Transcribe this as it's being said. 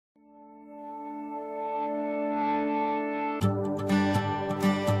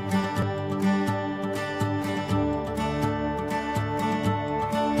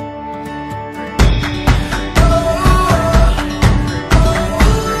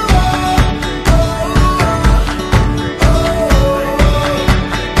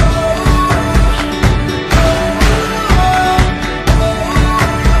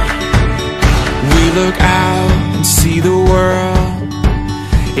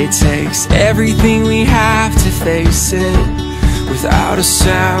It takes everything we have to face it. Without a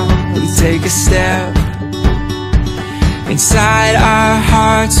sound, we take a step. Inside our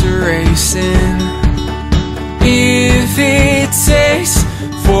hearts are racing. If it takes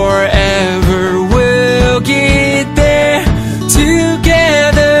forever, we'll get there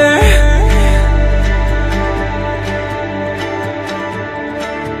together.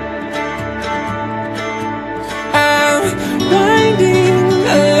 I'm winding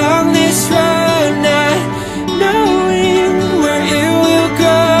along this road, not knowing where it will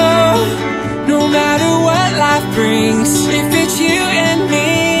go. No matter what life brings, if it's you and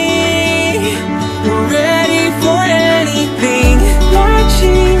me, we're ready for anything.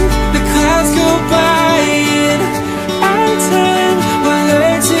 Watching the clouds go by, in our time we'll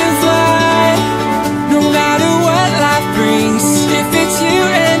learn to fly. No matter what life brings, if it's you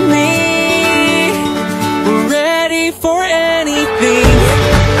and me, we're ready for anything.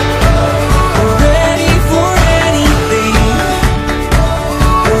 We're ready for anything.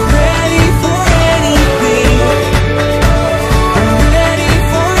 We're ready for anything. We're ready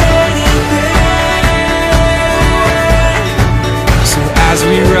for anything. So as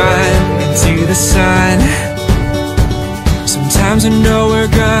we run into the sun, sometimes I know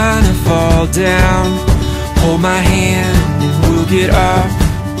we're gonna fall down. Hold my hand and we'll get up.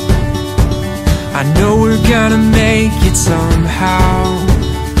 I know we're gonna make it somehow.